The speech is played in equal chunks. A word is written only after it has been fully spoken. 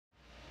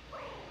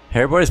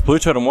Hey everybody, it's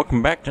BlueToad and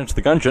welcome back into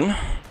the Gungeon.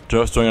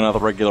 Just doing another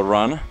regular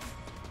run.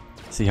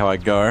 See how I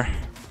go.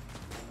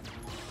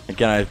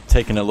 Again, I've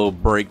taken a little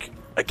break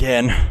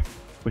again,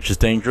 which is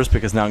dangerous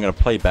because now I'm going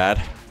to play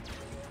bad.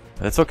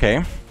 But it's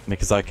okay,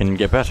 because I can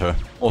get better,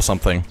 or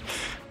something.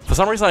 For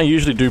some reason I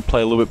usually do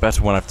play a little bit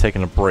better when I've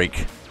taken a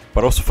break,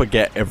 but I also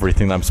forget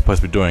everything that I'm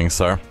supposed to be doing,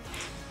 so...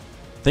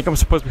 I think I'm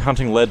supposed to be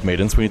hunting lead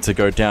maidens. We need to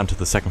go down to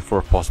the second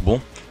floor if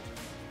possible.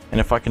 And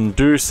if I can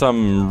do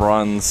some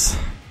runs...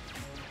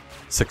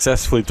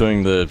 successfully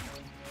doing the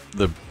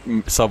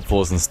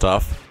subfloors and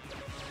stuff,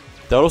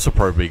 that would also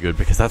probably be good,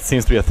 because that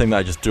seems to be a thing that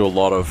I just do a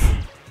lot of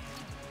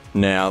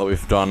now that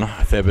we've done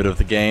a fair bit of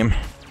the game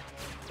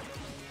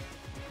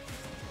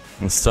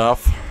and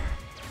stuff.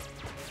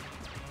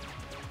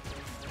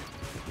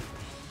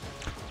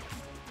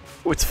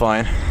 Oh, it's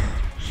fine.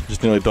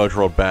 Just nearly dodge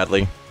rolled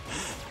badly.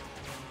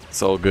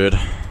 It's all good.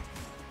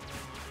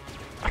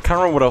 I can't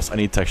remember what else I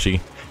need to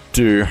actually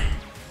do.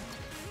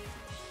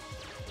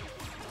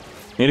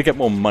 I need to get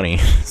more money,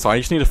 so I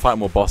just need to fight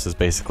more bosses,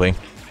 basically.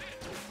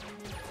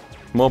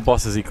 More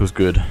bosses equals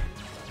good.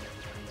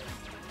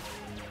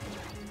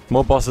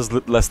 More bosses,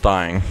 less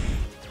dying.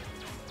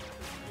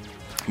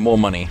 More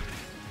money.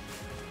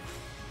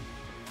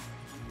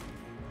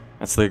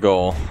 That's the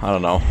goal. I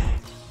don't know.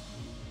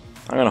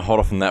 I'm gonna hold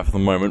off on that for the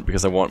moment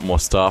because I want more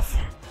stuff.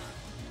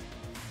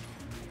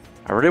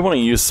 I really want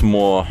to use some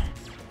more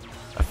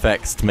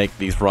effects to make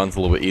these runs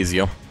a little bit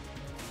easier.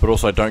 But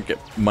also I don't get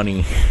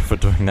money for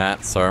doing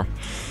that, so...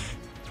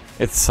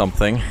 it's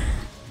something.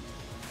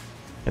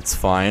 It's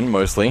fine,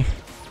 mostly.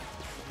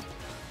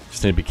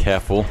 Just need to be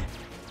careful.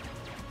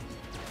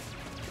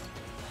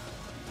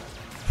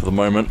 For the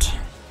moment.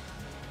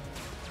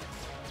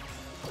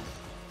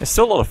 It's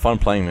still a lot of fun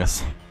playing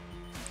this.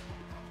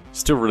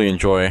 Still really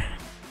enjoy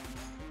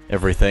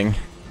everything.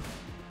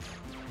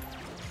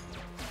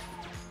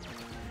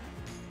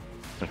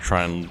 I'm gonna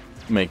try and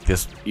make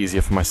this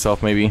easier for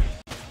myself, maybe.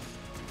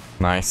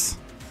 Nice.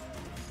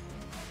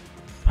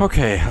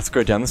 Okay, let's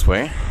go down this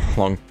way.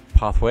 Long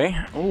pathway.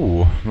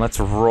 Ooh, let's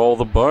roll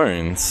the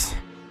bones.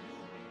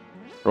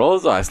 Roll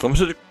the dice.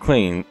 Limited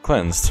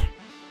cleansed.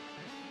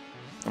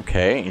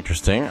 Okay,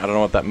 interesting. I don't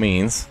know what that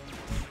means.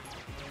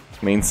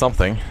 It means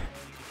something.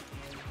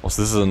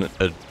 Also, this is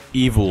an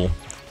evil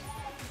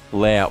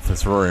layout for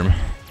this room.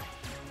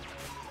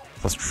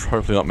 Let's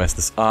hopefully not mess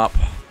this up.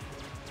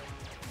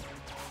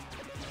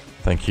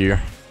 Thank you.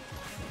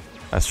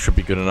 That should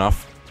be good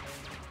enough.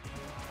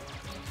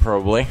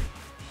 Probably.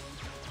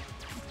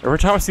 Every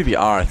time I see the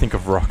R, I think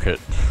of Rocket.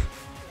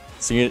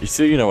 So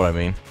you know what I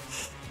mean.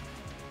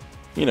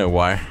 You know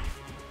why.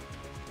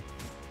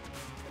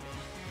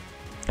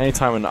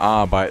 Anytime an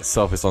R by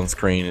itself is on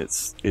screen,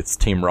 it's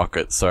Team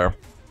Rocket, so...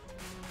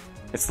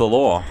 it's the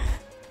law.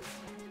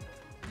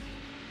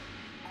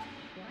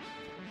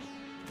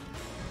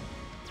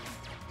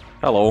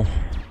 Hello.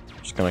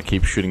 Just gonna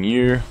keep shooting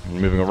you,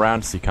 and moving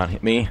around so you can't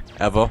hit me,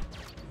 ever.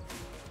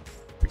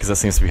 Because that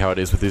seems to be how it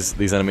is with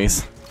these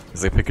enemies.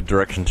 Is they pick a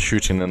direction to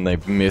shoot and then they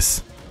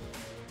miss.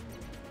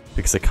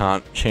 Because they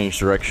can't change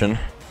direction.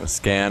 Or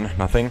scan,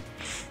 nothing.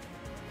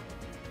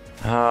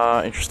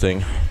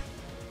 Interesting.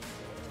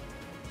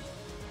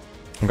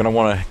 I'm gonna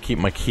want to keep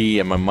my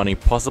key and my money,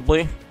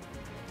 possibly.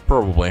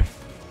 Probably.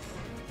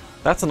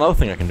 That's another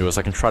thing I can do, is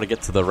I can try to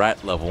get to the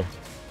rat level.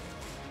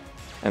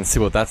 And see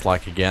what that's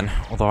like again.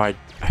 Although I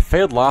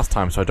failed last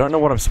time, so I don't know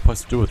what I'm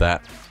supposed to do with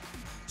that.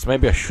 So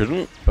maybe I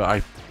shouldn't, but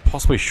I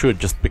possibly should,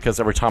 just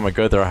because every time I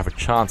go there I have a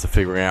chance of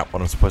figuring out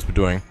what I'm supposed to be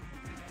doing.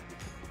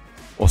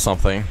 Or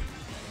something.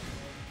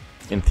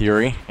 In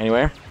theory,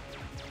 anyway.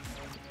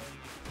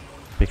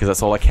 Because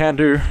that's all I can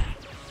do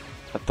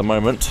at the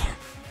moment.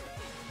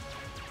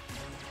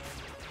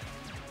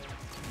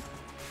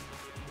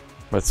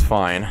 But it's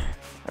fine.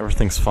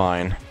 Everything's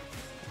fine.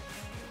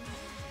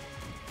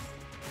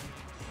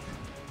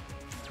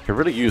 I could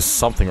really use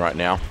something right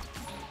now.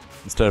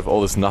 Instead of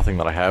all this nothing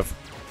that I have.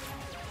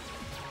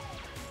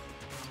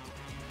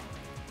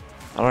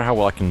 I don't know how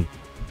well I can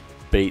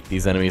bait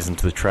these enemies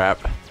into the trap.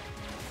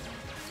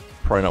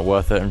 Probably not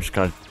worth it. I'm just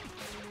gonna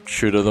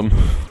shoot at them.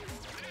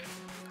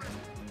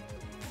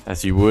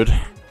 As you would.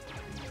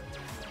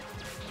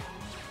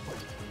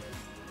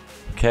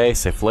 Okay,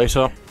 save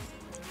later.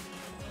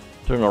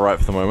 Doing alright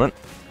for the moment.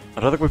 I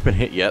don't think we've been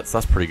hit yet, so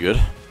that's pretty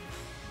good.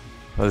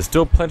 But there's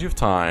still plenty of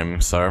time,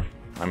 so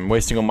I'm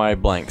wasting all my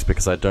blanks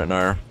because I don't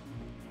know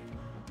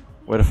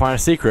where to find a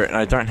secret, and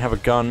I don't have a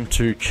gun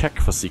to check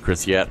for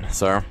secrets yet,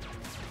 so...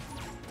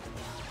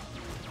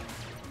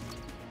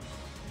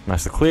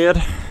 nicely cleared.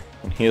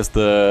 And here's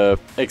the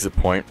exit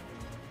point.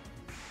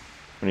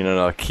 We need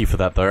another key for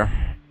that though.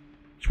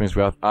 Which means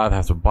we either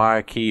have to buy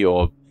a key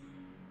or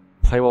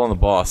play well on the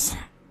boss.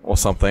 Or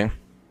something.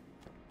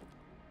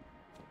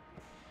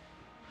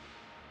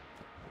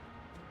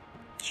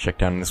 Let's check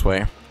down this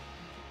way.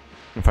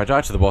 If I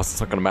die to the boss,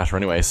 it's not going to matter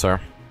anyway, so...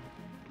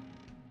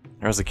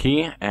 there's the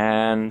key,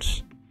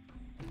 and...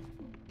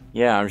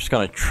 yeah, I'm just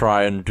going to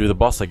try and do the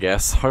boss, I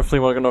guess. Hopefully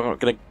we're not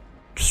going to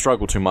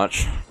struggle too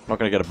much. Not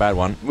gonna get a bad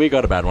one. We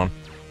got a bad one.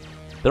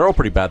 They're all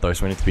pretty bad though,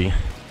 so we need to be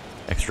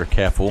extra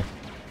careful.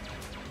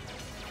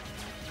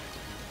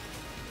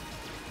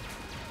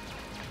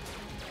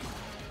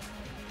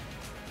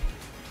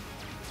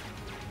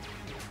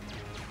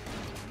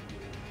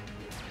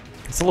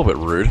 It's a little bit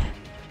rude.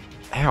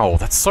 Ow,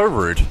 that's so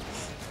rude.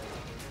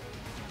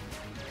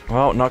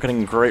 Well, not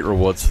getting great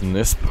rewards from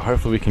this, but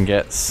hopefully we can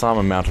get some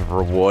amount of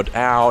reward.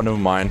 Ow, never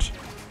mind.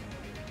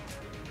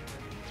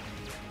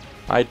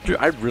 I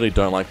really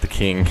don't like the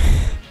king.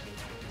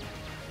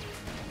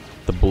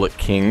 The bullet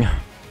king.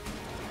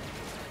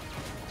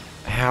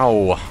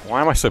 Ow,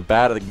 why am I so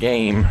bad at the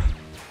game?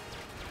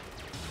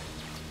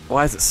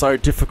 Why is it so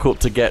difficult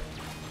to get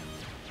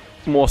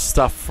more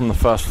stuff from the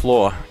first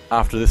floor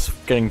after this,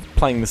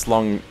 playing this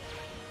long,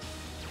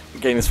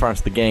 getting this far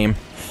into the game?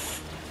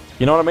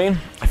 You know what I mean?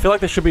 I feel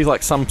like there should be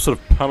like some sort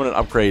of permanent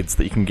upgrades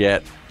that you can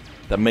get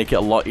that make it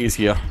a lot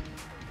easier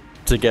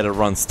to get a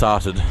run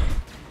started.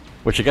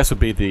 Which I guess would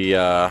be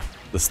the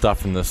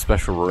stuff in the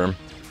special room,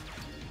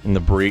 in the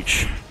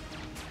breach,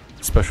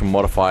 special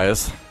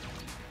modifiers.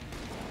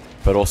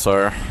 But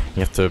also,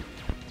 you have to,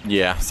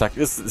 yeah,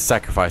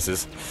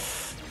 sacrifices.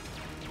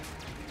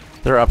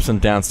 There are ups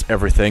and downs to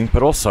everything,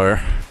 but also,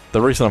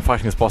 the reason I'm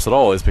fighting this boss at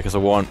all is because I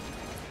want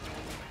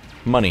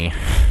money.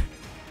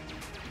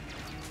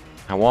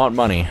 I want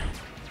money.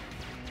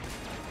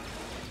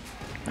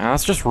 And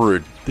that's just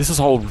rude. This is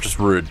all just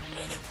rude.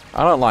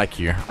 I don't like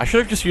you. I should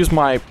have just used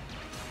my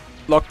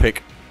lockpick.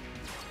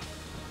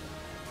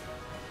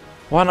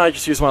 Why don't I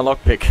just use my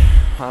lockpick?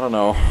 I don't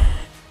know.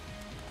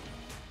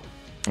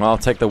 Well, I'll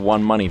take the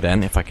 1 money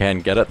then, if I can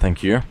get it,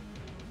 thank you.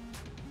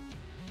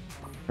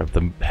 Grab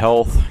the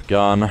health,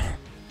 gun.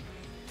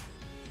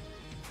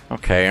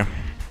 Okay.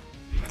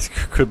 This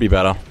could be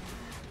better.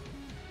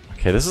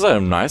 Okay, this is a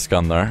nice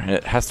gun though.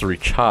 It has to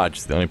recharge,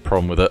 is the only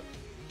problem with it.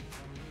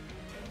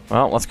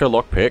 Well, let's go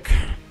lockpick.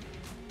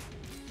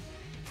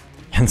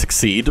 And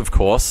succeed, of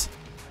course.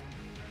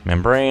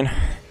 Membrane.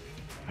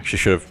 Actually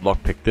should have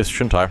lockpicked this,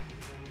 shouldn't I?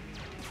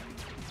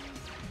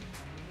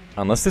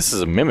 Unless this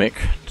is a mimic.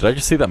 Did I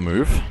just see that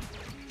move?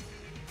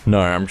 No,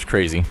 I'm just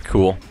crazy.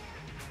 Cool.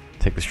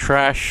 Take this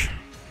trash.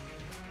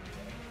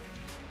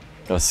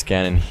 Gotta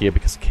scan in here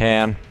because I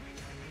can.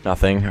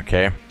 Nothing,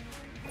 okay.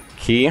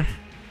 Key.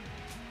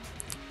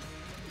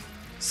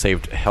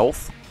 Saved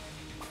health.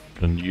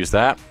 Gonna use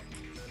that.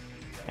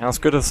 And let's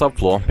go to the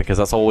subfloor, because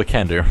that's all we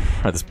can do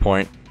at this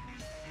point.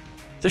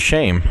 It's a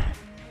shame.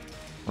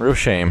 A real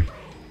shame.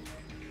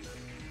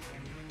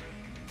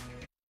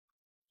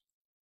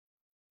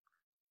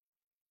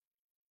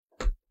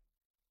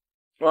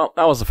 Well,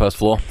 that was the first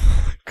floor.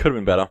 Could have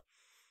been better.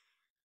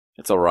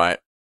 It's alright.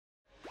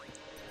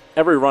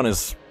 Every run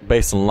is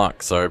based on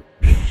luck, so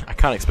I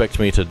can't expect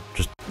me to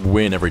just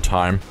win every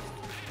time.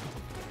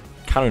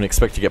 Can't even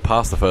expect to get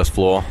past the first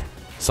floor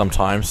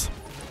sometimes.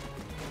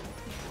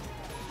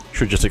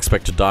 Should just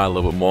expect to die a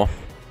little bit more.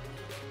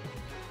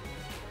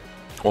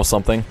 Or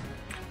something.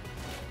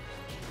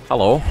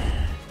 Hello.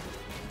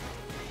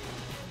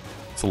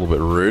 It's a little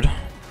bit rude.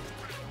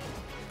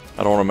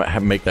 I don't want to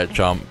make that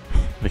jump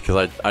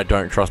because I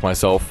don't trust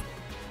myself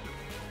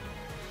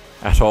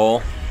at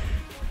all.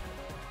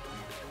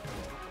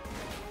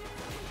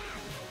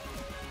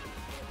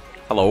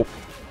 Hello.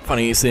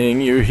 Funny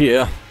seeing you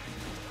here.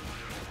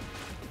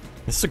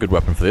 This is a good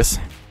weapon for this.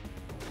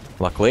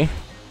 Luckily.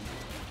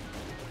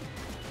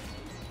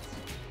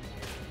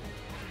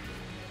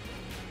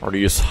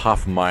 Already used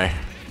half of my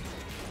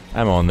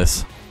ammo on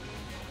this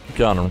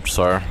gun,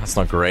 so that's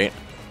not great.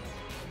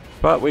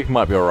 But we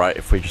might be alright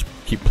if we just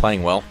keep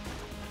playing well.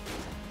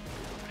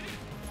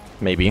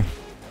 Maybe.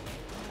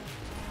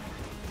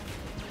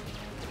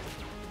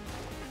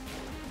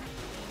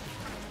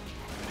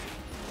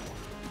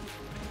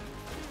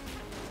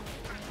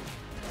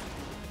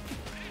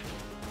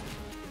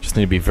 Just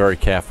need to be very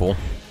careful.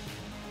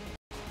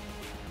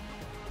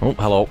 Oh,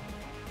 hello.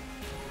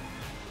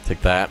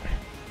 Take that.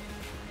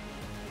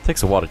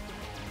 Takes a while to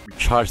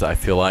recharge that, I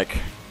feel like.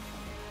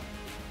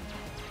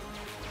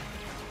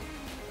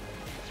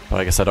 But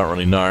I guess I don't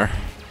really know.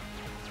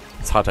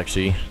 It's hard to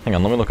actually... Hang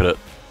on, let me look at it.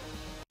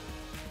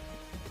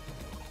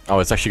 Oh,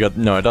 it's actually got...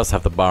 No, it does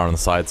have the bar on the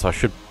side, so I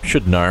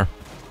should know.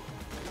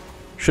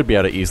 Should be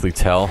able to easily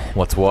tell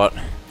what's what.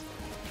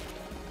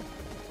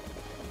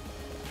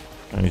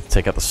 I need to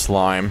take out the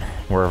slime,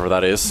 wherever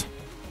that is.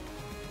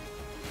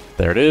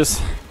 There it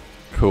is.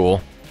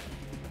 Cool.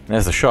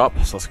 There's the shop,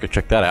 so let's go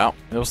check that out.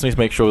 We also need to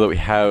make sure that we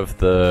have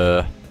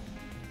the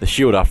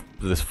shield after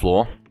this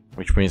floor,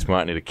 which means we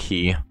might need a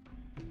key.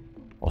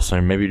 Also,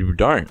 maybe we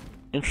don't.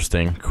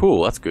 Interesting.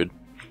 Cool, that's good.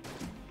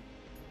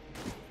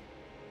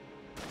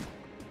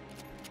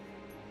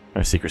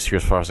 No secrets here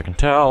as far as I can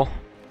tell.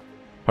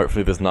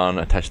 Hopefully there's none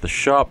attached to the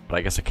shop, but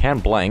I guess I can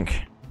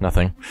blank.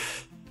 Nothing.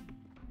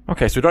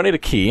 Okay, so we don't need a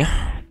key.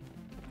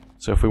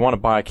 So if we want to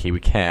buy a key, we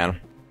can.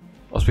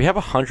 Also, we have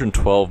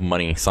 112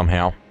 money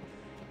somehow.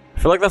 I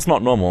feel like that's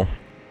not normal.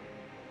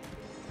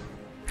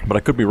 But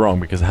I could be wrong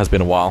because it has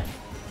been a while.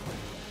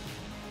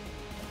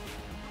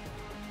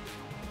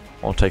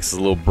 All it takes is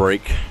a little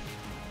break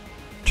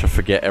to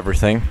forget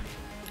everything.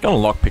 Gonna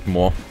lockpick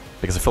more,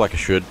 because I feel like I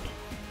should.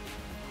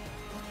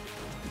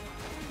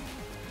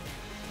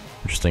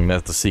 Interesting,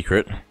 there's the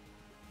secret.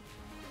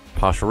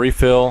 Partial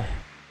refill.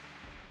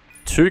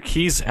 2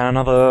 keys and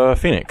another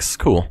phoenix.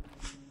 Cool.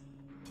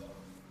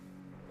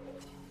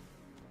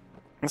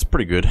 That's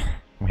pretty good.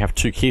 We have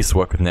 2 keys to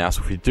work with now,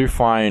 so if we do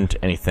find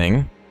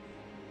anything,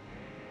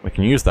 we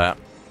can use that.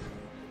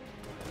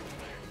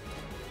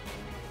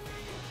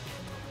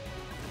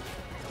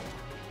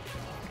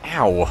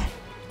 Ow!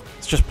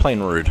 It's just plain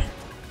rude.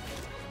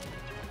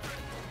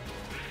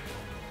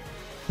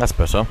 That's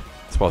better.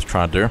 That's what I was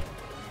trying to do.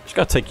 Just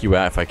gotta take you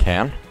out if I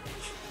can.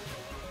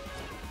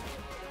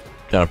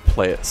 Gonna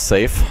play it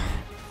safe.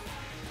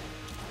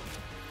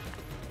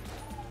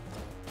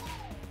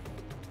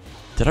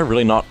 Did I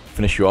really not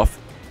finish you off?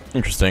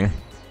 Interesting.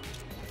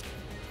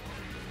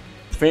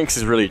 The Phoenix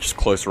is really just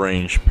close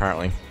range,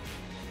 apparently.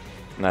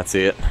 And that's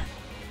it.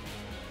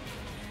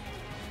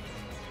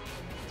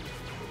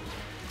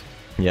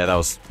 Yeah, that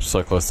was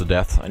so close to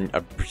death.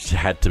 I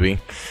had to be.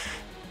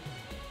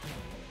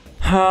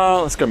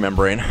 Let's go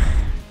Membrane.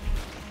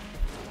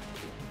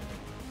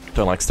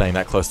 Don't like staying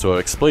that close to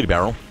an explodey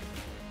barrel.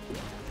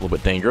 A little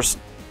bit dangerous.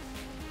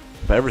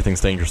 But everything's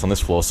dangerous on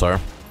this floor, so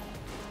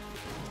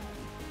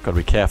gotta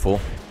be careful.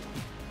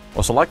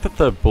 Also, I like that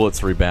the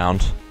bullets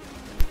rebound.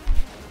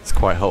 It's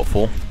quite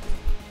helpful.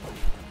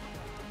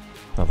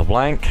 Another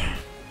blank.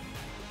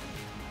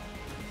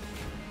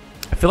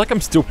 I feel like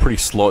I'm still pretty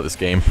slow at this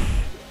game.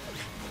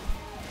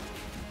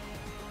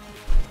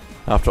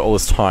 After all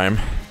this time.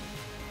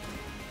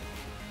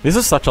 This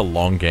is such a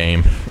long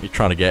game. You're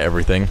trying to get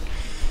everything.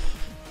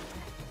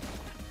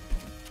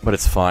 But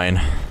it's fine.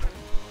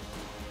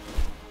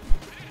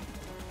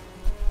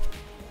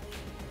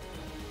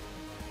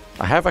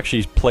 I have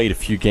actually played a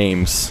few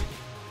games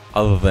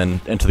other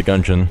than Enter the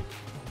Gungeon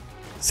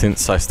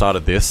since I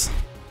started this,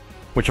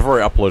 which I've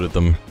already uploaded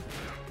them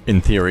in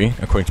theory,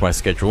 according to my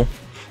schedule.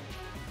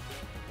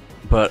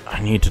 But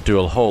I need to do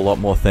a whole lot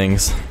more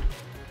things.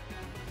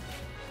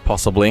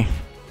 Possibly.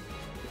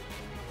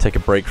 Take a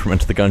break from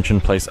Enter the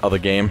Gungeon, play this other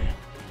game.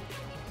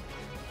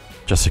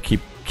 Just to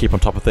keep on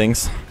top of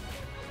things.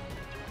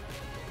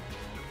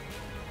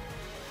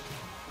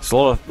 There's a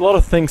lot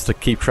of things to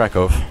keep track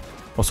of.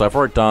 Also, I've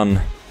already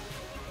done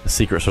the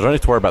secret, so I don't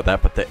need to worry about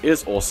that, but there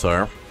is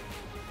also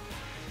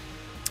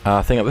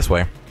a thing up this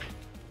way.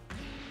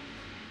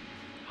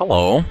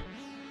 Hello.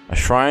 A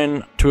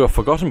shrine to a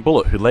forgotten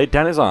bullet who laid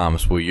down his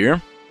arms, will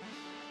you?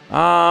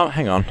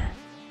 Hang on.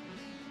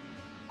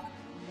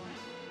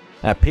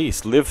 At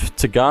peace, live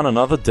to gun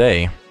another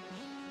day.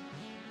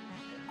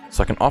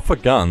 So I can offer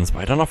guns, but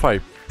I don't know if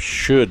I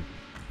should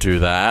do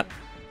that.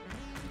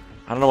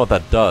 I don't know what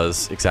that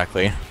does,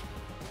 exactly. I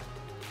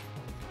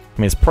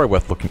mean, it's probably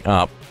worth looking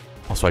up.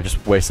 Also, I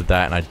just wasted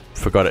that and I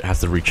forgot it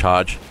has to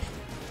recharge.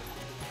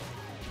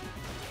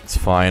 It's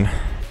fine.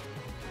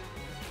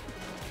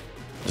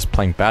 Just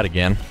playing bad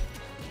again.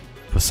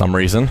 For some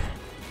reason.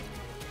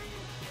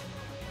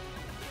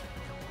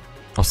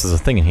 Also,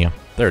 there's a thing in here.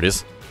 There it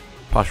is.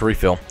 Partial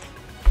refill.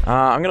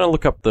 I'm gonna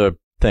look up the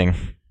thing.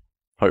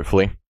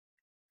 Hopefully.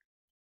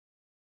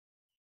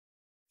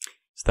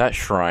 So that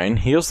shrine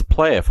heals the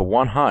player for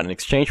 1 heart in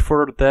exchange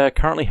for their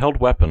currently held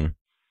weapon.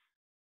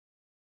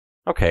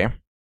 Okay.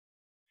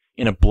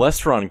 In a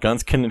blessed run,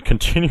 guns can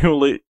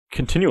continually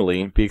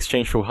be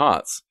exchanged for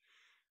hearts.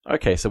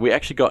 Okay, so we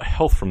actually got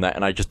health from that,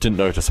 and I just didn't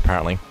notice,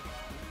 apparently.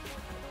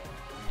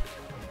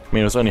 I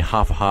mean, it was only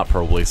half a heart,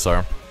 probably,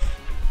 so...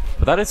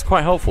 But that is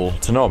quite helpful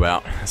to know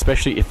about,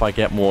 especially if I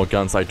get more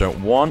guns I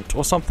don't want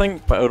or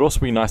something, but it would also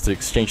be nice to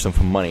exchange them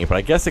for money. But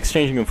I guess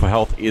exchanging them for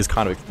health is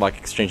kind of like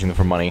exchanging them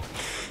for money,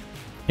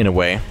 in a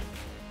way.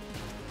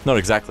 Not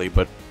exactly,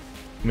 but...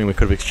 I mean, we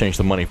could have exchanged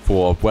the money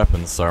for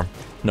weapons, so...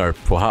 No,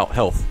 for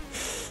health.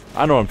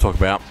 I know what I'm talking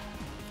about.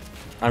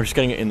 I'm just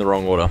getting it in the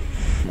wrong order.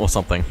 Or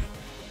something.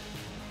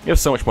 You have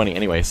so much money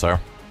anyway, so...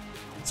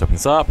 Let's open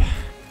this up.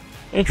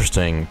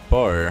 Interesting.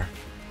 Bow.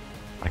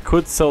 I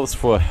could sell this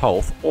for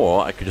health,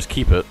 or I could just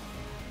keep it.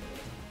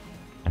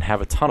 And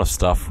have a ton of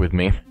stuff with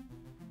me.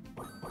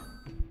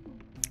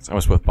 It's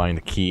almost worth buying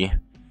the key.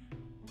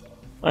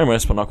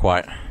 Almost, but not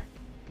quite.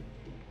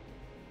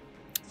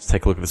 Let's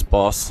take a look at this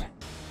boss.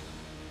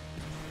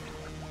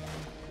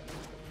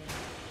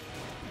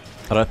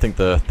 I don't think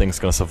the thing's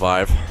gonna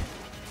survive.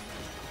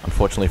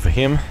 Unfortunately for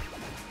him.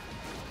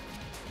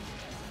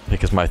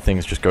 Because my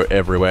things just go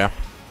everywhere.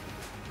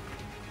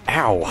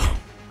 Ow!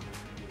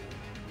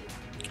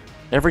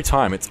 Every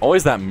time, it's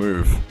always that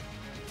move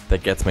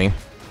that gets me.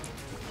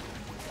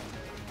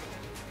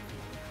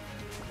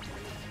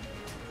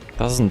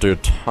 Doesn't do a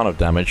ton of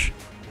damage.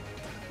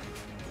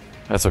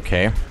 That's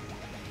okay.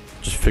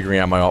 Just figuring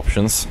out my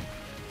options.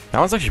 That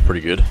one's actually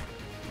pretty good.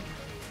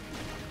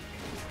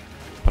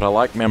 But I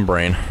like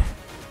Membrane.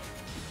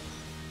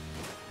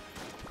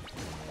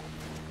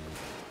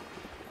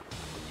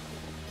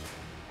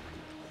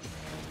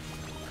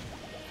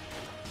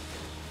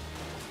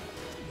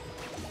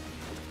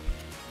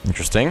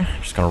 Interesting.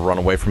 Just gonna run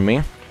away from me.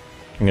 I'm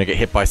gonna get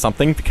hit by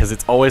something because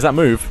it's always that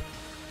move.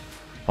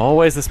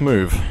 Always this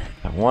move.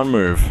 That one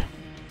move.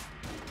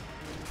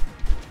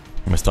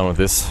 Almost done with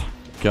this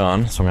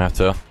gun, so I'm gonna have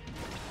to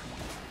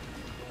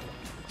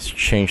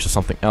change to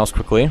something else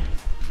quickly.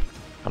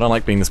 I don't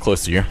like being this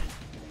close to you.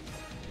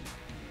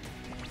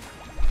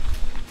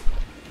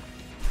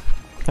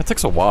 That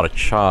takes a while to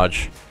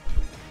charge.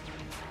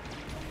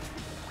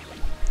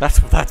 That's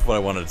what I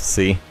wanted to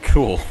see.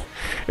 Cool.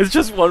 It's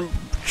just one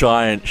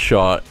giant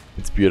shot.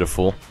 It's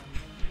beautiful.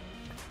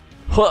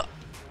 Huh.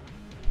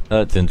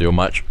 That didn't do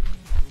much.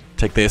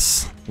 Take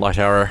this. Light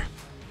arrow.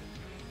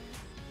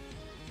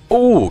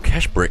 Oh,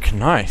 cash brick.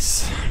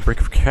 Nice.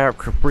 Brick of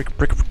cash.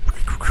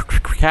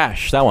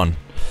 That one.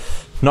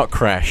 Not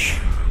crash.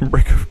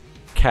 Brick of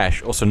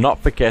cash. Also, not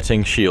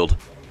forgetting shield.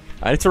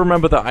 I need to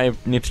remember that I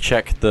need to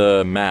check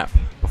the map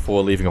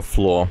before leaving a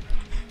floor.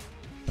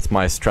 That's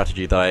my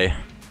strategy that I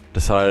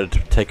decided to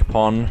take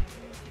upon.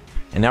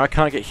 And now I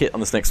can't get hit on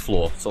this next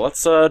floor. So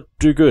let's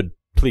do good,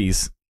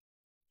 please.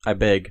 I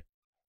beg.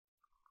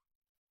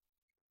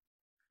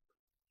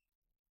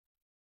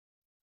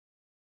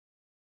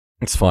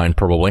 It's fine,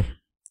 probably.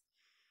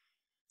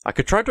 I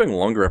could try doing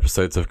longer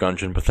episodes of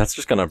Gungeon, but that's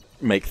just gonna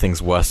make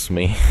things worse for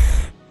me.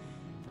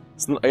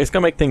 It's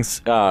gonna make things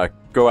go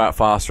out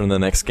faster and the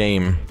next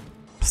game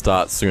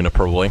starts sooner,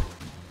 probably.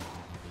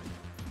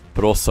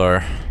 But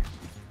also,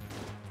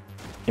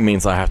 it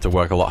means I have to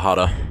work a lot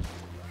harder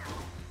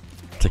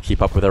to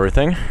keep up with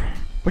everything,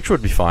 which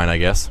would be fine, I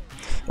guess.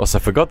 Also,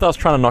 I forgot that I was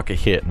trying to not get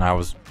hit, and I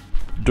was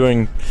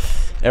doing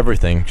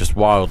everything just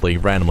wildly,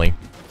 randomly.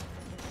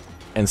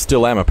 And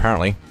still am,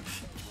 apparently.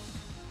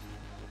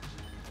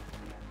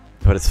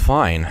 But it's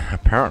fine,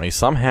 apparently,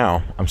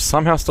 somehow. I'm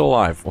somehow still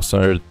alive.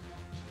 Also,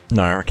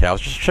 no, okay, I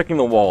was just checking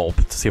the wall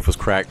to see if it was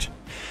cracked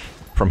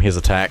from his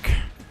attack,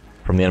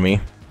 from the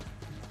enemy.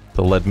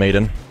 The lead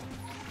maiden.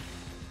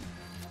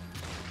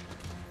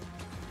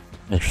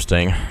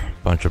 Interesting.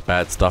 Bunch of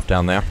bad stuff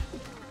down there.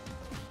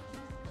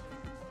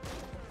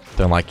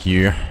 Don't like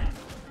you.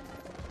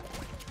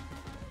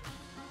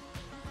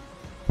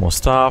 More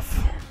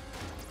stuff.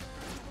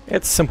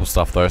 It's simple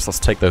stuff though, so let's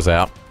take those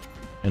out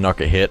and not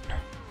get hit.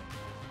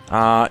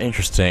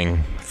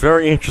 Interesting.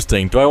 Very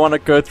interesting. Do I want to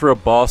go through a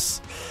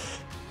boss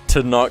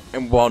to not,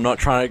 while not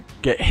trying to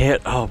get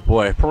hit? Oh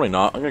boy, probably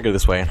not. I'm gonna go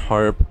this way and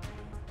hope.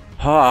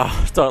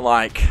 Don't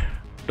like.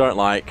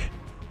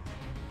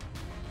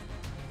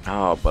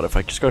 Oh, but if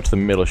I just go to the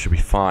middle, it should be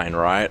fine,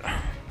 right?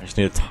 I just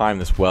need to time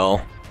this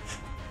well.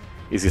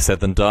 Easier said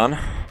than done.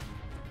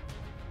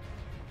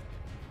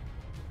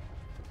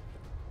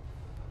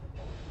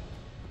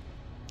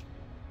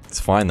 It's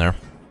fine there.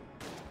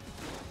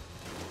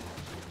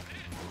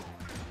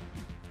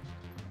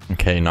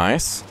 Okay,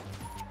 nice.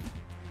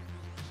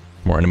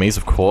 More enemies,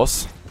 of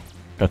course.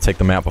 Gotta take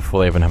them out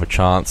before they even have a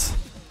chance.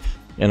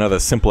 Yeah, no, they're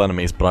simple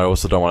enemies, but I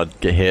also don't want to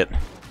get hit.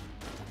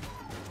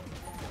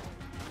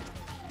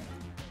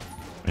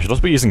 I should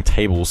also be using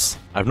tables.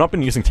 I've not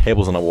been using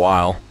tables in a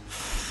while.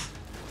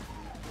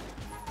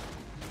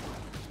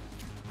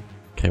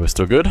 Okay, we're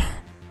still good.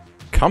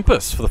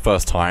 Compass for the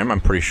first time, I'm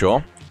pretty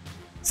sure.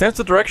 Sense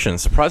of direction,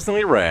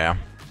 surprisingly rare.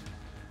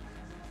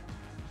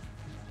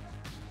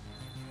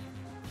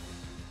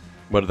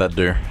 What did that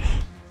do?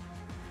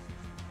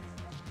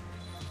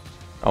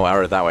 Oh,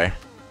 arrow that way.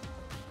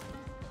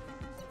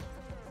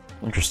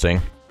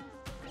 Interesting.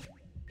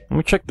 Let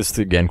me check this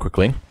again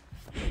quickly.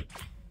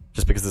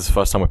 Just because this is the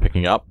first time we're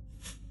picking up.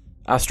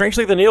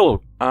 Strangely, the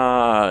needle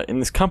in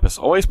this compass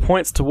always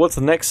points towards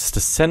the next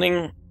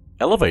descending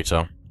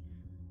elevator.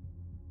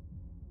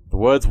 The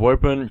words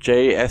Woburn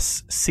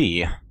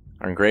JSC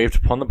are engraved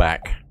upon the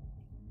back.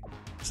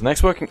 So the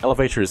next working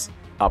elevator is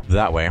up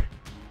that way.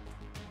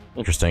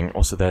 Interesting.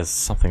 Also, there's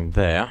something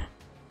there.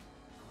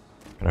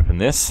 Can open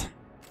this.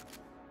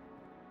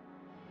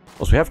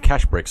 Also, we have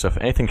cash bricks, so if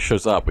anything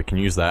shows up, we can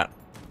use that.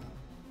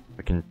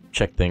 We can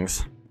check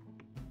things.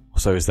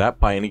 So is that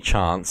by any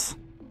chance?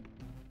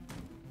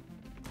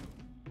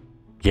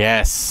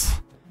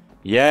 Yes!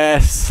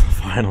 Yes!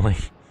 Finally.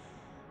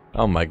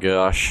 Oh my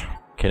gosh.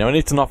 Okay, now I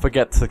need to not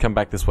forget to come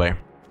back this way.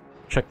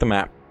 Check the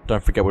map.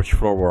 Don't forget which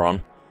floor we're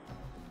on.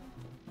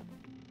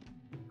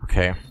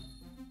 Okay.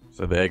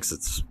 So the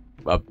exit's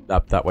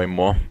up that way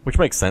more. Which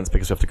makes sense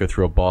because we have to go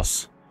through a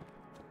boss.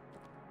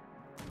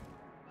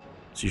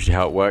 It's usually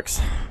how it works.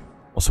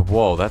 Also,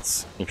 whoa,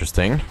 that's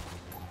interesting.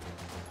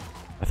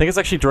 I think it's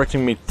actually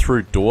directing me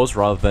through doors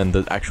rather than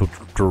the actual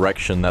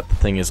direction that the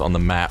thing is on the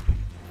map.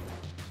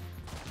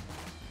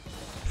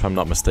 If I'm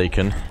not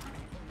mistaken.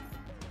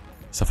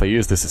 So if I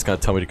use this, it's going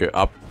to tell me to go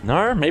up.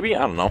 No, maybe? I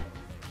don't know.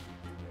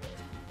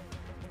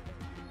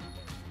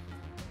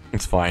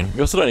 It's fine. We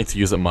also don't need to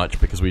use it much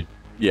because we...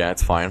 Yeah,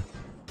 it's fine.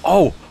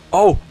 Oh!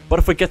 Oh! But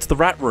if we get to the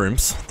rat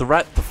rooms,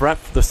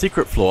 the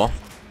secret floor,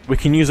 we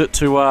can use it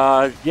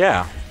to,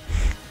 yeah.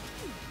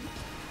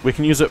 We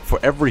can use it for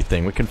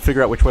everything. We can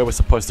figure out which way we're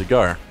supposed to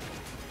go.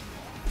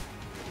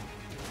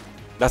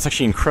 That's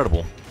actually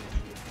incredible.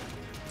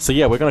 So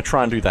yeah, we're gonna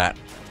try and do that.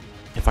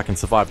 If I can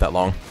survive that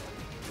long.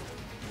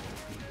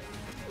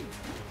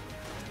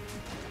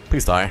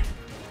 Please die.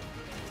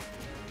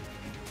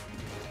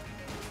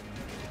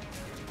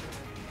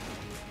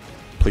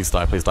 Please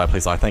die, please die,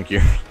 please die. Thank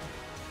you.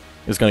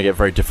 It's going to get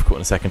very difficult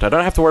in a second. I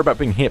don't have to worry about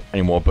being hit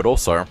anymore, but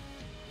also...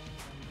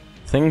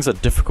 things are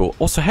difficult.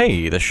 Also,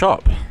 hey, the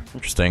shop.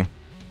 Interesting.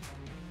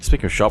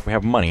 Speaking of shop, we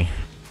have money.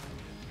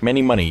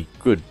 Many money.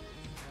 Good.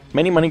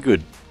 Many money,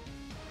 good.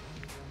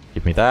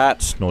 Give me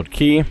that. Nord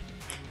key.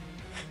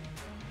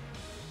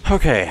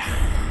 Okay.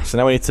 So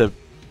now we need to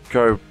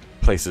go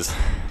places.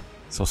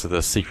 It's also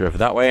the secret over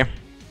that way.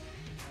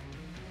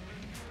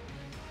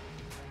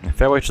 A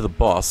fair way to the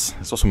boss.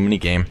 There's also a mini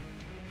game,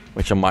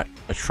 which I might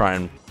try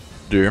and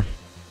do.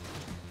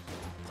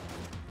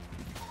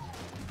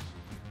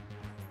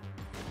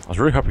 I was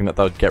really hoping that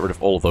they would get rid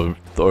of all of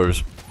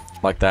those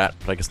like that,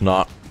 but I guess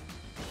not.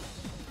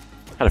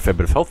 Had a fair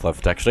bit of health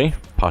left, actually.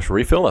 Partial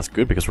refill, that's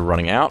good because we're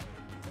running out.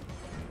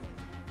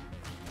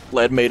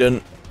 Lead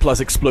Maiden,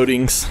 plus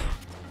explodings.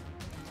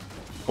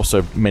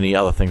 Also many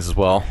other things as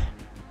well.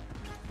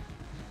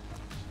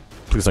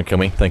 Please don't kill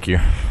me, thank you.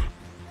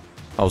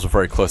 I was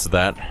very close to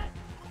that.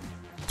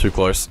 Too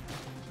close.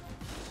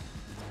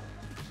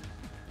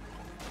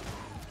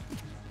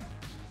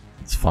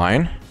 It's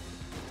fine.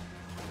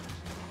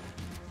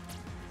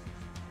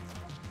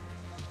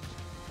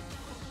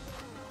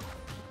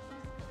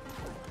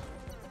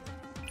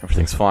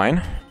 Everything's fine.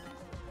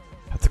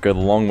 Have to go the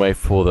long way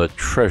for the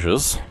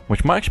treasures,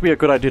 which might actually be a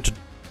good idea to...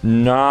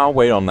 Nah,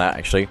 wait on that,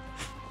 actually.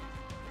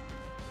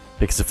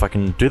 Because if I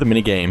can do the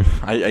minigame...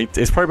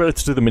 it's probably better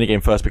to do the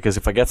minigame first, because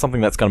if I get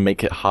something that's going to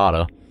make it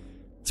harder,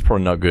 it's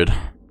probably not good.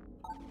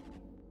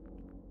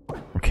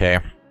 Okay.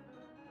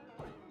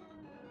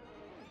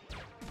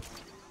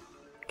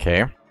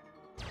 Okay.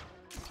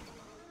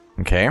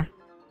 Okay.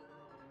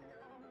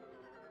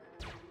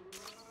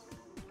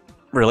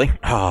 Really?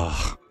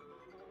 Ah.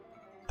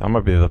 That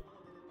might be the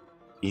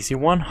easy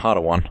one?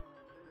 Harder one.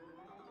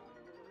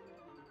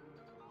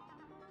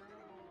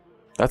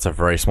 That's a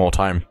very small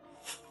time.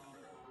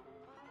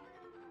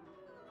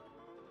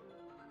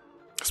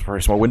 It's a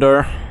very small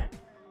window.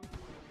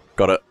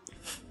 Got it.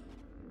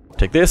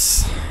 Take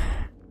this.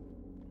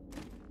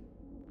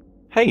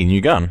 Hey,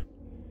 new gun.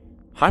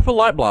 Hyper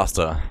Light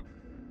Blaster.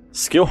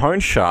 Skill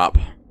honed sharp.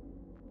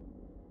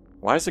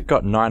 Why has it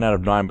got 9 out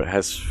of 9 but it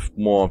has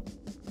more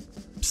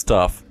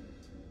stuff?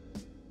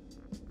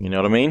 You know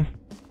what I mean?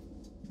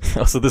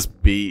 Also, this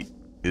beat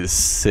is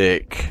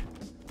sick.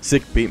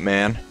 Sick beat,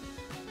 man.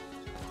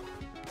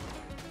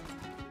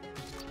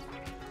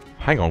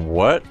 Hang on,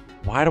 what?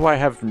 Why do I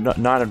have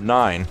 9 of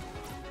 9?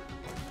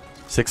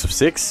 6 of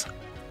 6?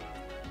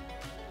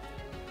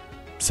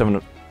 7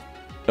 of...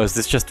 Oh, is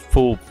this just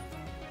full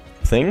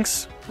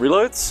things?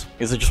 Reloads?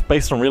 Is it just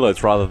based on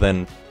reloads rather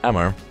than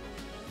ammo?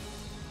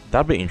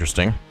 That'd be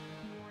interesting.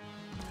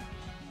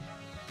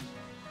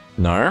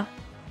 No?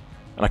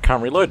 And I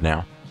can't reload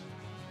now.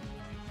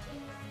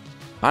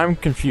 I'm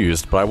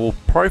confused, but I will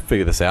probably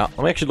figure this out.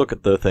 Let me actually look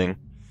at the thing.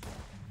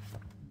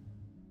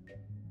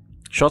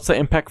 Shots that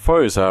impact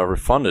foes are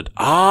refunded.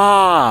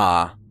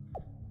 Ah!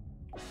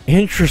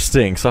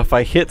 Interesting. So if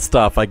I hit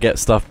stuff, I get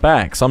stuff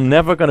back. So I'm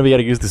never going to be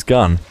able to use this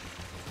gun.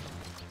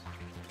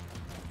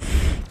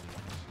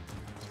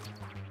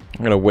 I'm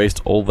going to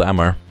waste all the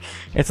ammo.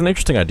 It's an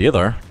interesting idea,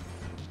 though.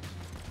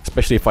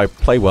 Especially if I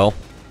play well.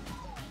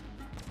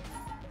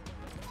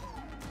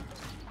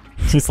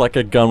 It's like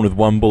a gun with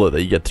one bullet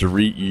that you get to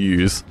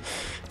reuse.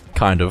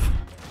 Kind of.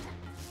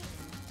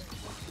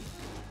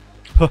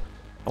 Huh.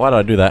 Why did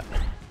I do that?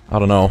 I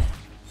don't know.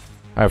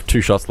 I have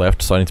 2 shots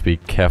left, so I need to be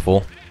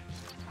careful.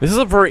 This is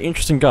a very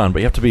interesting gun, but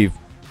you have to be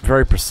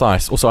very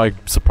precise. Also, I'm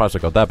surprised I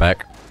got that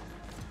back.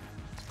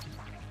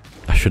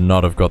 I should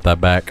not have got that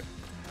back.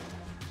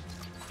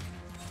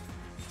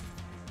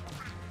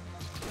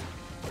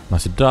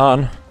 Nicely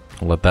done.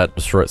 I'll let that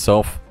destroy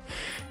itself.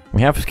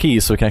 We have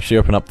keys, so we can actually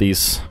open up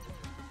these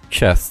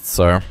chests,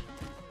 so...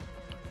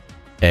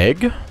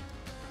 Egg?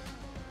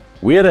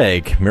 Weird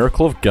egg.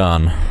 Miracle of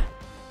gun.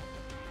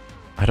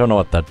 I don't know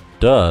what that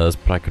does,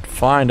 but I could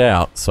find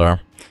out, so... I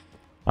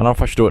don't know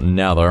if I should do it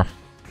now, though.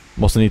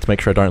 Also need to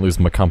make sure I don't lose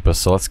my compass,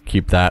 so let's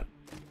keep that.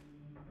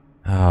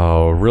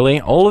 Oh, really?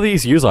 All of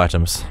these use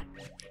items.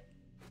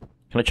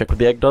 Can I check what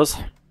the egg does?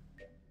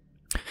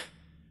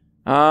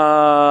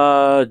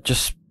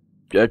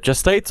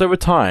 Gestates over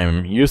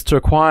time, used to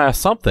acquire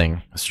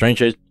something. A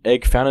strange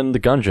egg found in the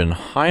Gungeon,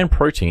 high in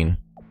protein.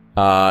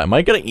 Am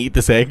I gonna eat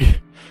this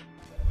egg?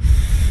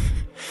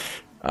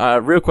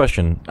 Real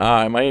question.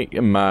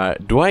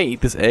 Do I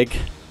eat this egg?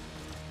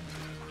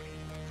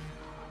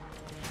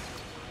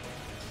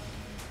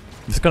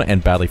 This is gonna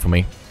end badly for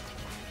me.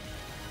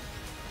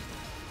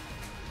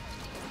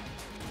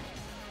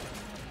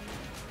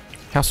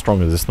 How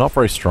strong is this? Not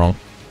very strong.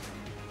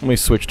 Let me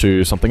switch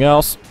to something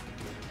else.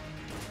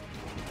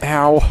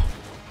 Ow.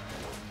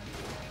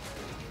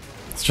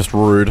 It's just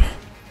rude.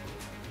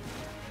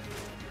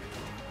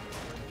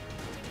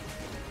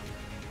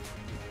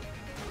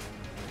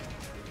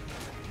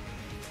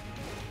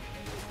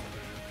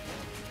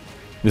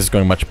 This is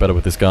going much better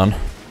with this gun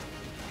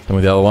than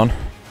with the other one.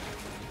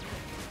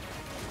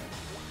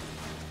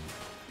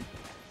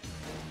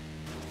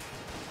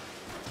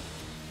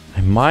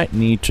 I might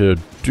need to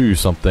do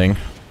something.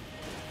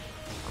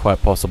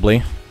 Quite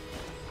possibly.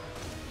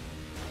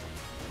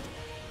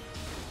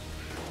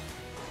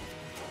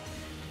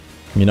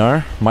 You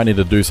know, might need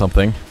to do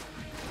something.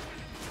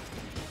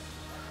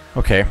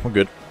 Okay, we're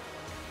good.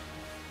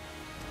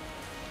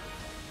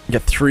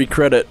 Get 3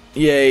 credit.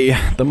 Yay,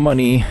 the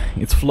money.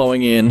 It's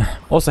flowing in.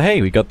 Also,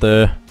 hey, we got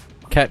the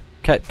Cat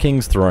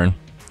King's throne.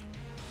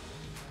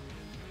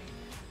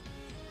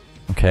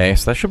 Okay,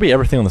 so that should be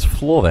everything on this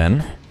floor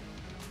then.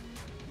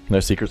 No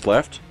secrets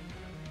left.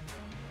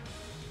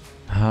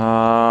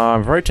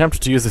 I'm very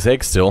tempted to use this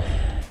egg still.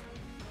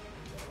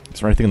 Is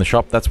there anything in the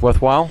shop that's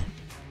worthwhile?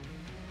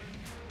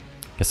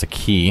 Guess a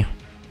key.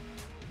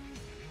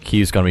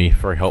 Key is going to be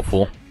very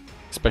helpful.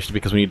 Especially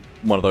because we need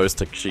one of those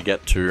to actually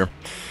get to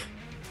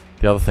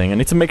the other thing. I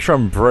need to make sure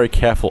I'm very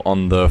careful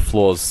on the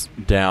floors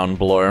down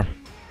below.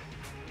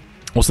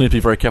 Also need to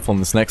be very careful on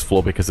this next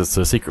floor because it's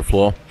a secret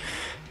floor.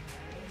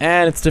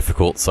 And it's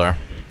difficult, so...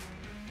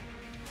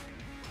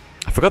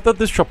 I forgot that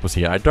this shop was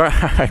here.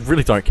 I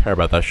really don't care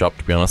about that shop,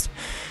 to be honest.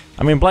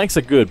 I mean, blanks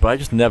are good, but I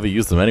just never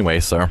use them anyway,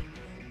 so...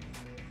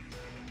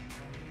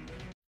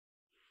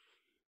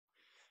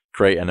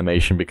 Great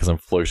animation because I'm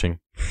floating.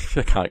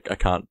 I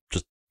can't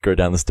just go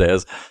down the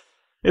stairs.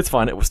 It's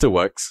fine, it still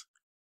works.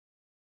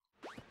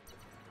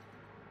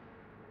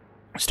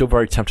 Still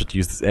very tempted to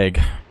use this egg.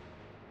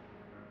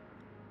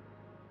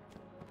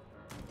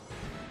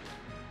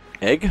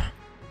 Egg?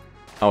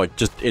 Oh, it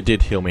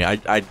did heal me.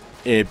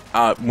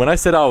 When I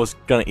said I was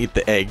gonna eat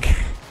the egg,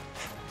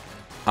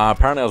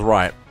 apparently I was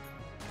right.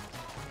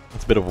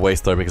 It's a bit of a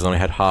waste though because I only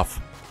had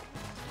half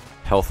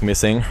health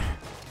missing.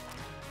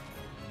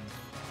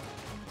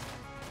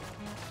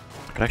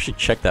 I could actually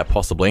check that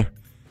possibly.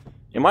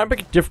 It might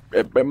make a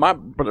it might...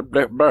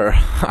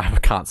 I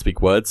can't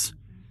speak words.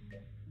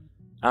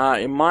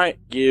 It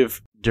might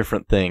give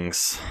different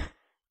things,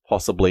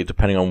 possibly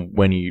depending on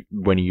when you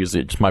use it.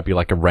 It just might be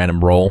like a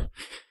random roll.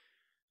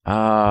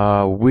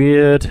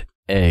 Weird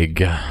egg.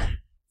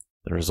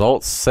 The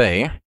results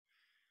say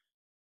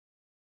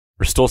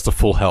restores to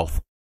full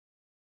health.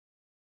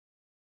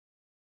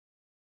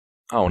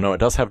 Oh no, it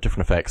does have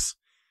different effects.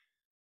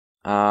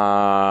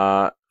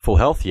 Full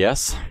health,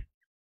 yes.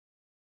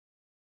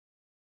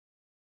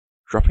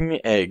 Dropping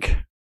the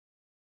egg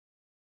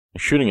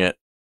and shooting it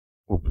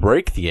will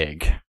break the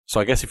egg. So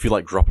I guess if you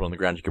like drop it on the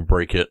ground, you can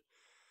break it.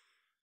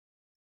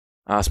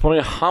 Spawning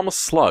a harmless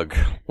slug,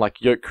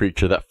 like yolk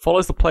creature, that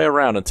follows the player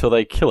around until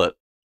they kill it.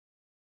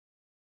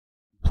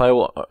 Player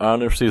will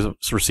only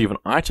receive an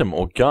item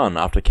or gun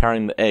after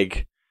carrying the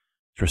egg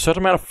through a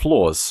certain amount of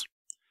floors.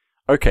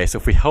 Okay, so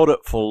if we held it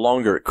for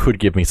longer, it could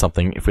give me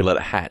something if we let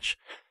it hatch.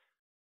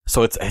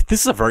 So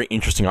this is a very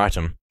interesting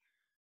item.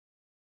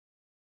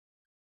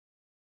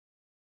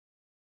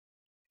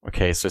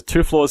 Okay, so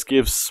 2 floors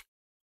gives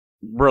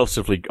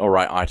relatively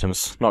alright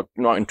items, not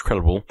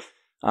incredible.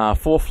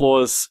 4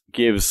 floors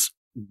gives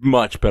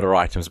much better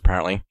items,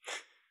 apparently.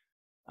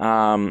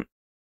 The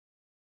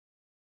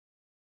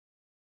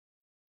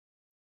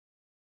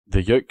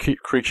yolk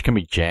creature can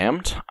be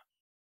jammed.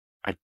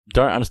 I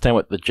don't understand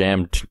what the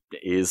jammed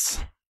is.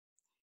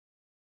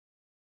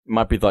 It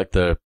might be like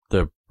the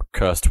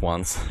cursed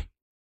ones.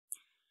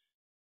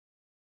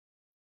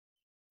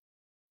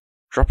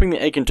 Dropping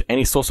the egg into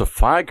any source of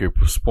fire group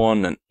will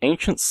spawn an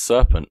ancient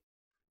serpent.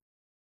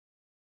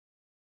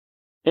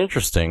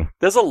 Interesting.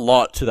 There's a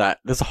lot to that.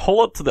 There's a whole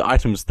lot to the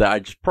items that I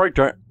just probably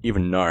don't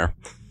even know.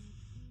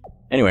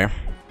 Anyway.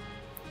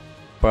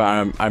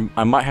 But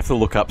I might have to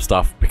look up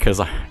stuff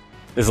because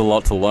there's a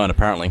lot to learn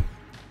apparently.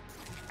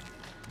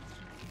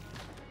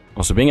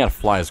 Also, being able to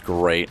fly is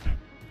great.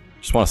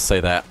 Just want to say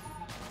that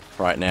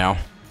right now.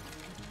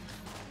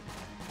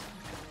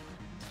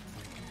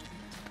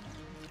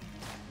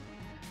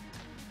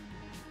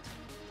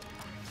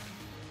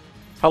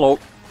 Hello.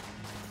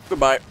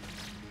 Goodbye.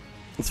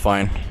 It's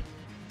fine.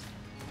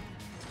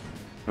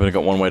 I've only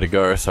got one way to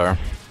go, so...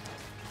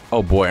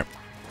 Oh boy.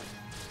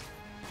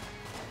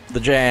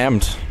 They're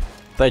jammed.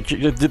 They're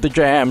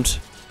jammed.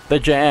 They're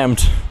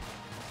jammed.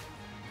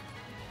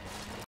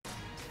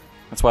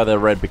 That's why they're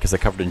red, because they're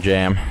covered in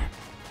jam.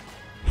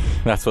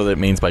 That's what it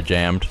means by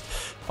jammed,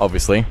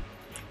 obviously.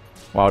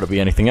 Why would it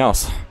be anything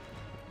else?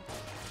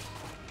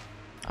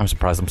 I'm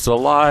surprised I'm still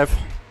alive.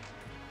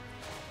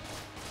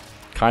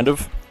 Kind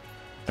of.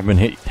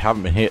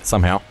 Haven't been hit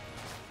somehow.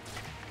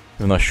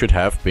 Even though I should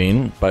have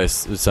been by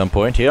some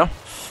point here.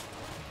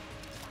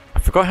 I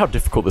forgot how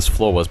difficult this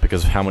floor was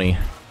because of how many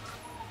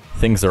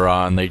things there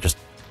are, and they just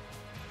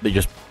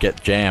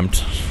get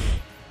jammed.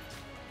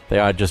 They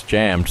are just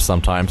jammed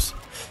sometimes.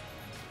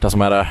 Doesn't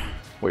matter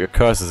what your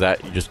curse is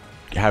at, you just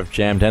have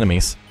jammed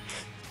enemies.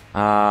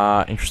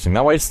 Interesting.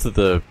 That waits to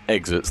the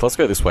exit, so let's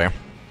go this way.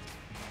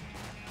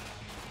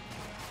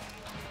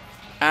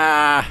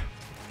 Ah!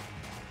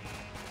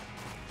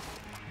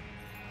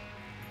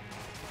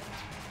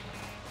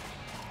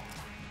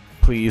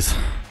 Please.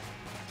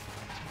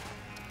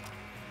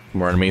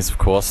 More enemies, of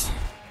course.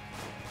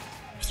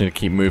 Just need to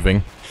keep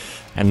moving.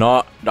 And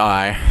not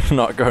die.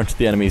 Not go into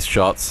the enemy's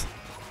shots.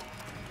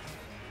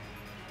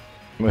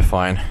 We're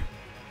fine.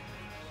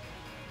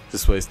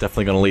 This way is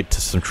definitely going to lead to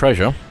some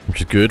treasure,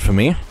 which is good for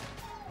me.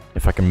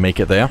 If I can make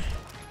it there.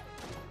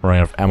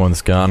 Running out of ammo in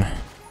this gun.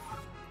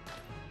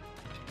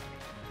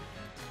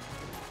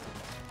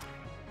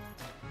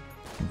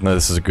 No,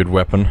 this is a good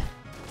weapon.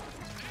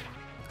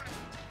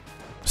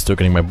 Still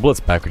getting my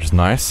bullets back, which is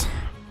nice.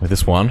 With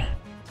this one.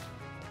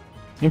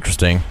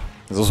 Interesting.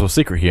 There's also a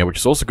secret here, which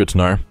is also good to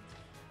know.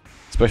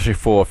 Especially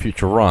for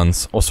future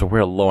runs. Also,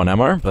 we're low on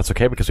ammo, but that's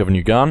okay because we have a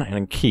new gun and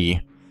a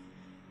key.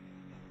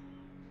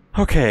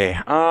 Okay,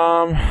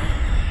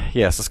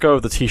 yes, let's go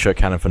with the t-shirt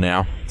cannon for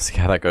now. See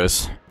how that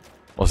goes.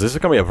 Also, this is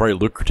going to be a very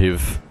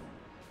lucrative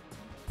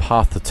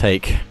path to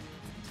take.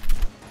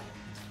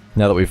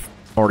 Now that we've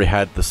already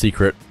had the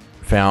secret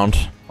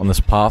found on this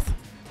path.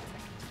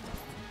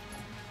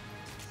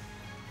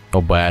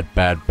 Oh, bad,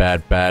 bad,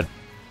 bad, bad.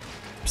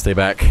 Stay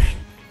back.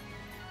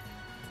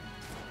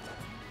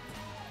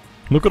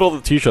 Look at all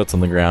the t-shirts on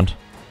the ground.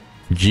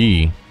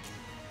 G.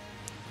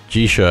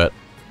 G-shirt.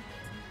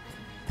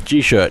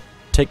 G-shirt.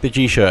 Take the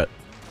G-shirt.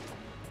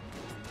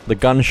 The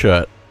gun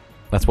shirt.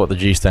 That's what the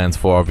G stands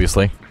for,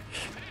 obviously.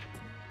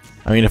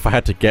 I mean, if I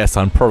had to guess,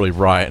 I'm probably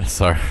right,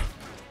 so...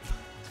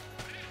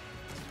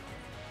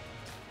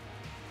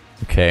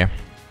 Okay.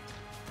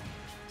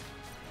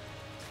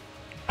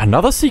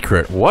 Another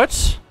secret?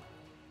 What?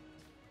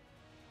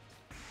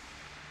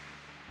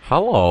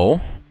 Hello?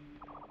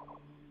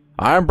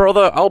 I am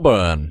Brother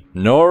Alburn,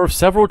 knower of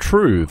several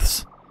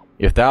truths.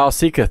 If thou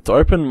seekest to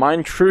open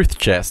mine truth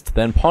chest,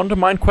 then ponder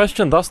mine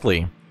question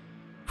thusly.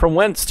 From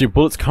whence do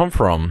bullets come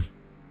from?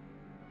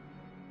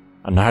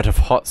 A night of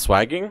hot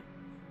swagging?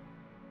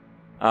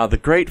 The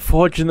great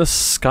forge in the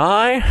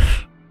sky?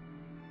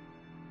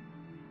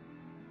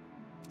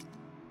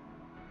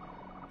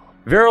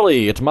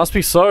 Verily, it must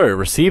be so.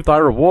 Receive thy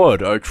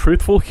reward, O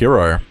truthful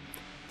hero.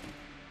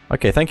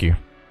 Okay, thank you.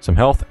 Some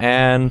health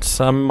and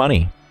some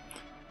money.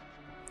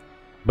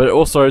 But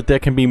also, there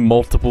can be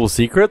multiple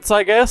secrets,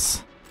 I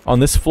guess? On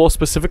this floor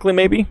specifically,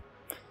 maybe?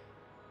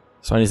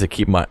 So I need to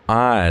keep my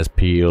eyes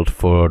peeled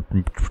for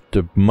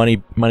the money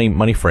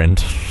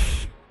friend.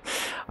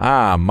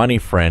 Ah, money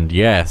friend,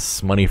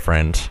 yes, money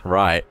friend,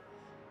 right.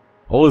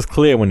 All is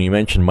clear when you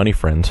mention money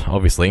friend,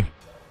 obviously.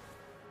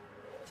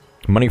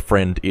 Money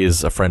friend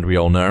is a friend we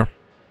all know.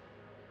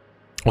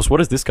 Also,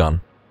 what is this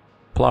gun?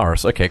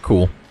 Polaris, okay,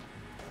 cool.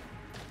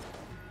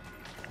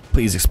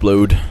 Please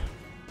explode.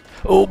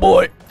 Oh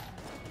boy!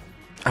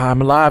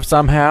 I'm alive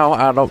somehow,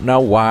 I don't know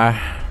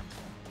why.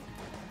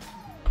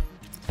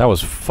 That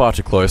was far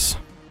too close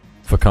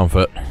for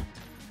comfort.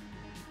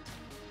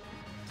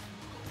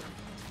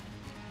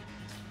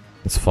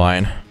 It's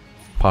fine.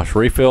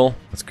 Partial refill,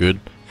 that's good.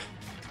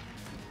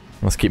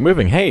 Let's keep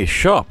moving. Hey,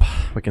 shop!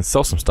 We can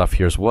sell some stuff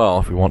here as well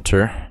if we want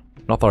to.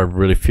 Not that I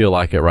really feel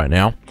like it right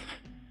now.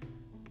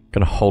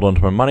 Gonna hold on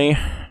to my money.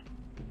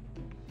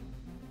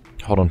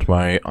 Hold on to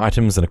my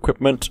items and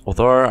equipment,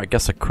 although I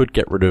guess I could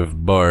get rid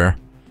of bow.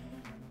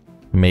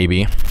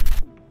 Maybe.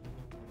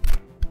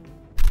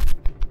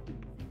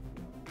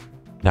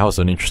 That was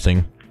an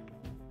interesting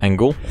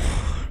angle.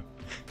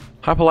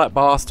 Hyperlight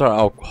Blaster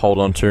I'll hold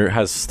on to. It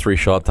has 3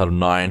 shots out of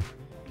 9.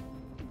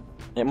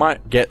 It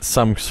might get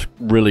some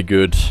really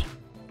good,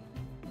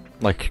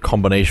 like,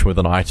 combination with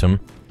an item.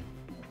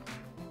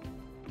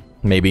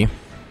 Maybe.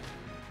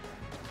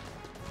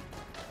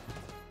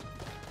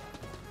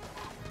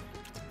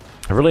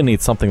 I really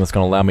need something that's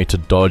going to allow me to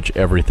dodge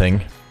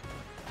everything.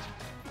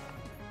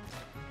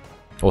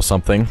 Or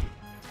something.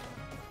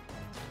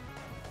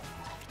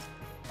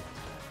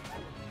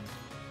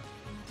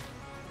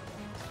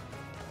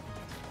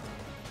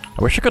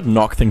 I wish I could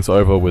knock things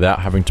over without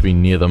having to be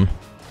near them.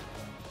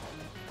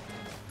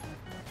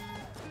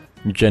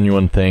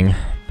 Genuine thing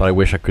that I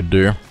wish I could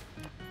do.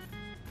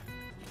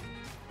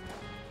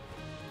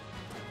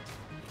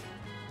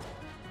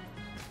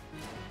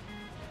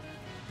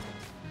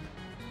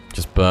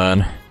 Just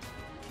burn.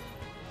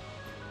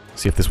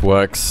 See if this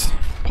works.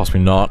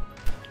 Possibly not.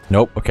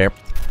 Nope, okay.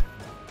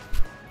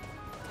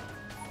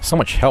 So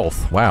much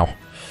health, wow.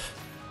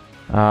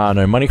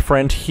 No money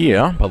friend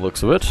here, by the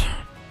looks of it.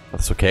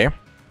 That's okay.